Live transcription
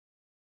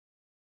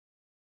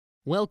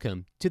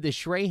Welcome to the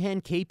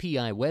Shreyan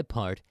KPI web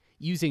part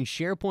using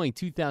SharePoint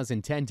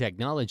 2010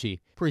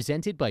 technology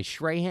presented by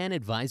Shreyan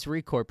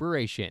Advisory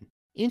Corporation.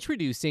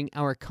 Introducing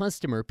our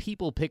customer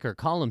People Picker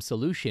column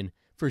solution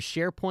for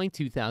SharePoint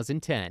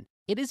 2010.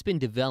 It has been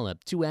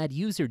developed to add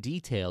user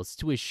details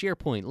to a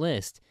SharePoint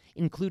list,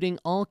 including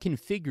all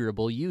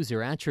configurable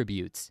user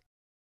attributes.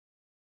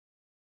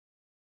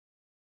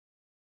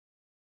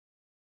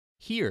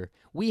 Here,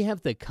 we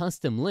have the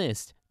custom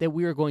list that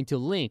we are going to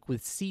link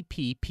with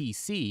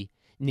CPPC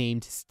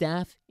named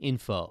Staff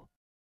Info.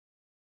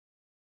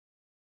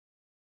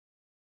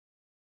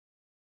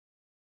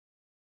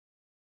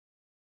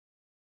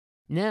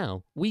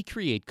 Now, we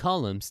create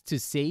columns to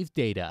save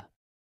data.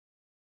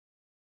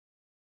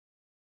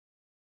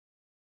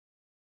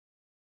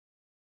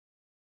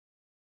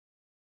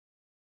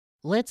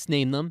 Let's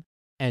name them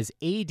as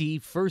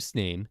AD first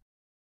name,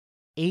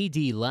 AD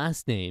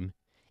last name,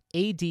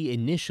 AD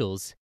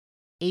initials,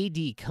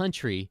 AD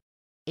country,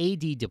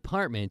 AD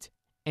department,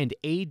 and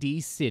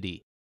AD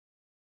city.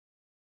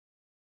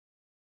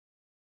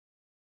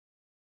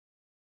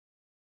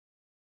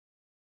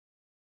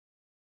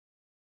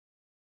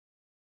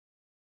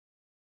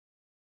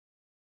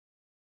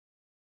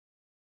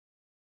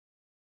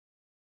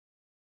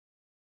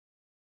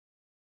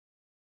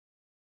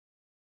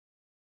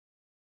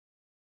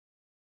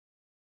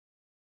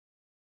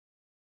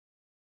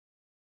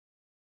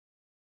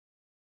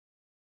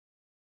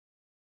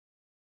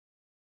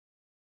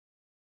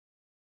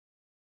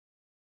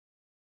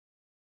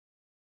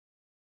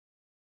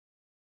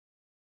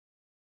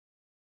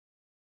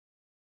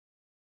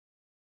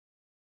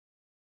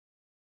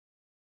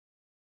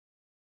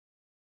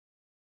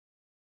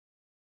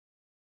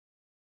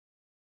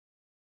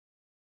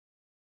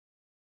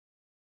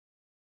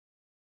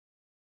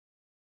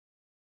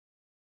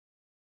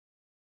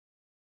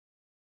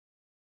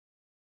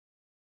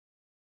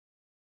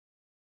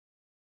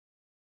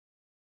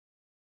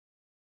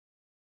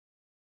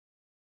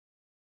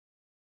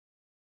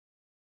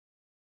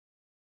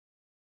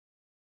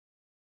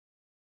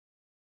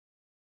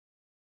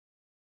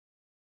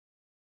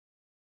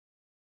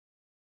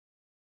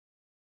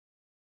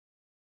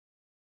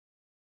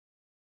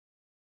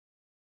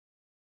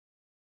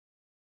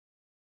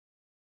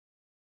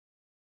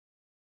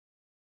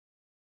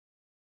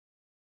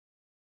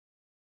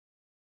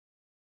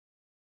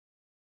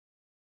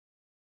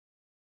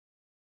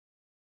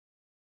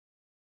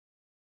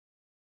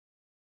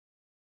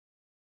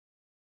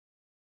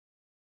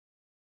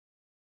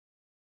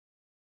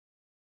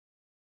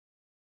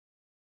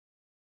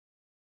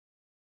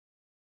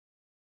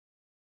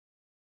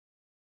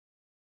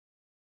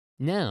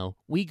 Now,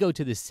 we go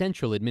to the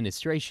central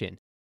administration.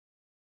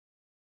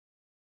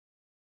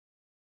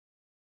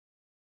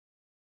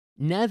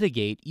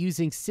 Navigate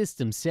using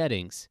system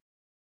settings.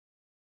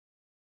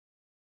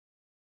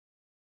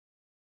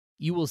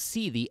 You will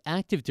see the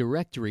Active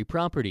Directory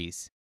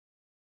properties.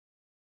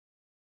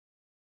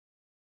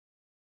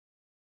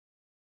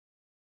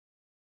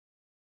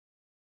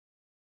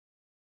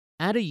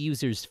 Add a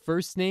user's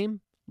first name,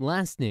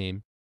 last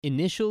name,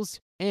 initials,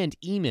 and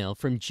email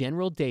from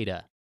general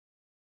data.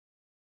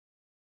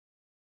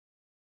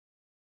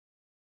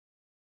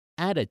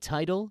 Add a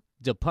title,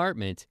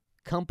 department,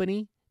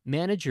 company,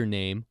 manager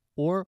name,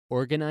 or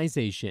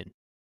organization.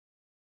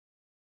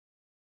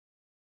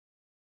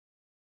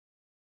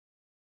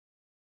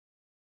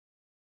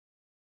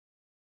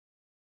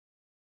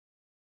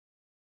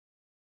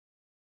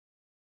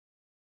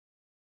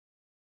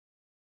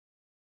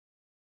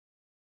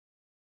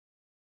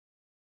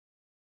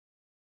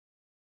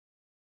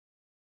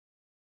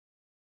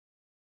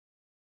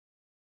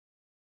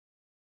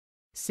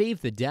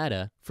 Save the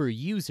data for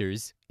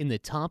users in the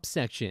top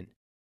section.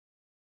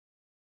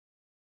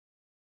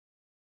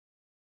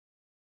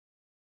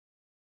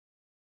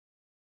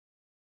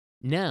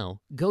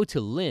 Now, go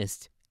to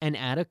List and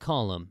add a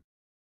column.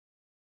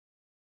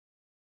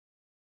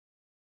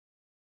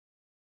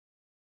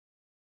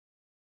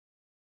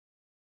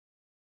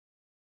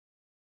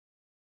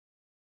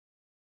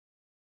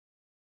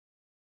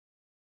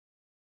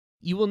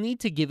 You will need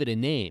to give it a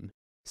name,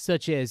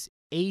 such as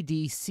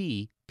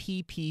ADC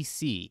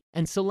PPC,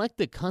 and select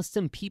the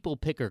Custom People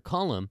Picker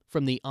column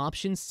from the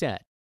options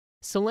set.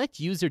 Select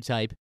user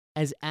type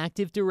as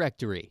Active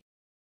Directory.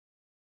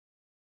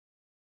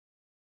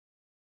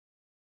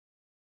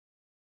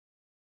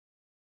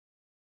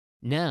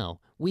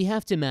 Now, we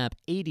have to map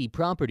AD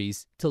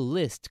properties to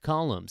list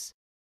columns.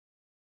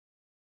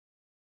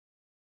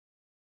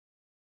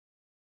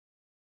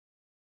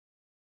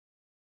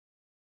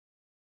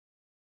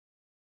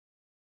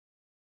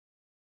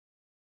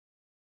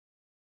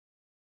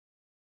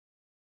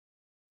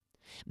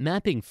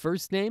 Mapping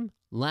first name,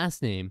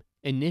 last name,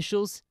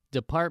 initials,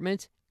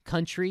 department,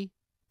 country,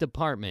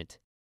 department.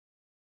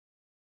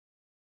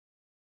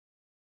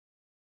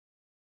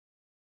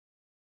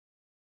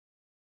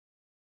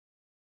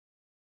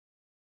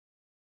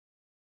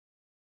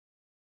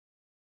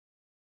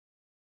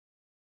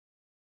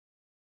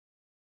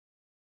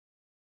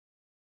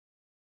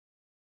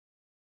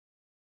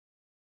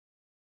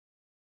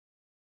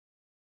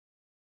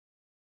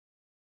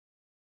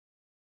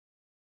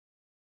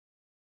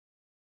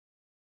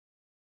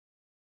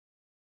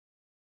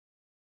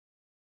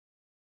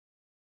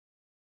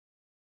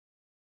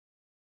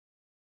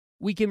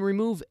 We can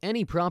remove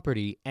any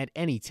property at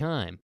any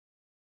time.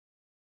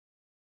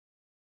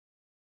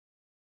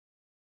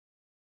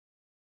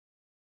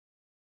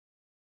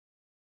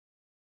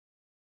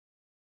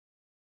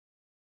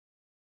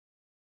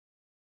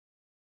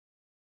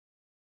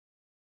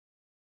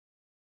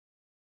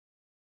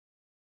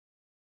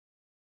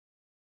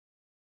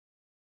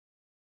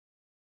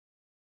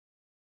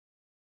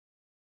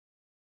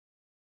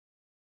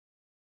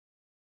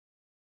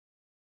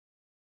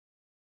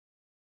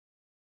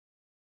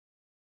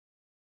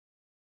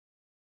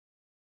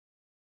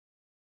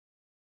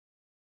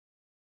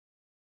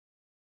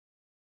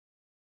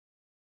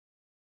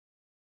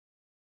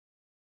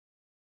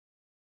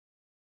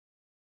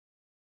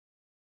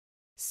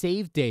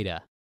 Save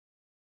data.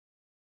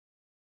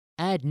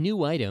 Add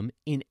new item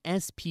in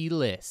SP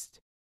list.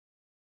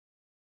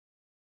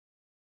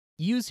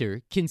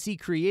 User can see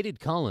created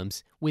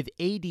columns with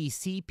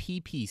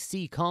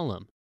ADCPPC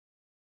column.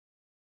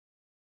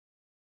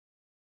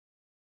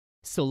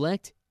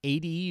 Select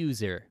AD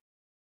user.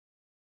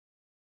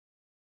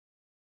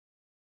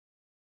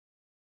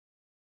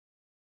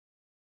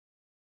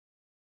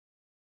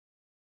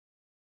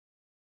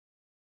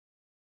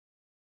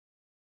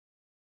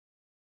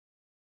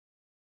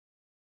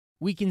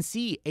 We can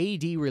see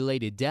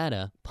AD-related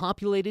data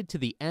populated to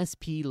the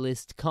SP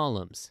list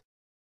columns.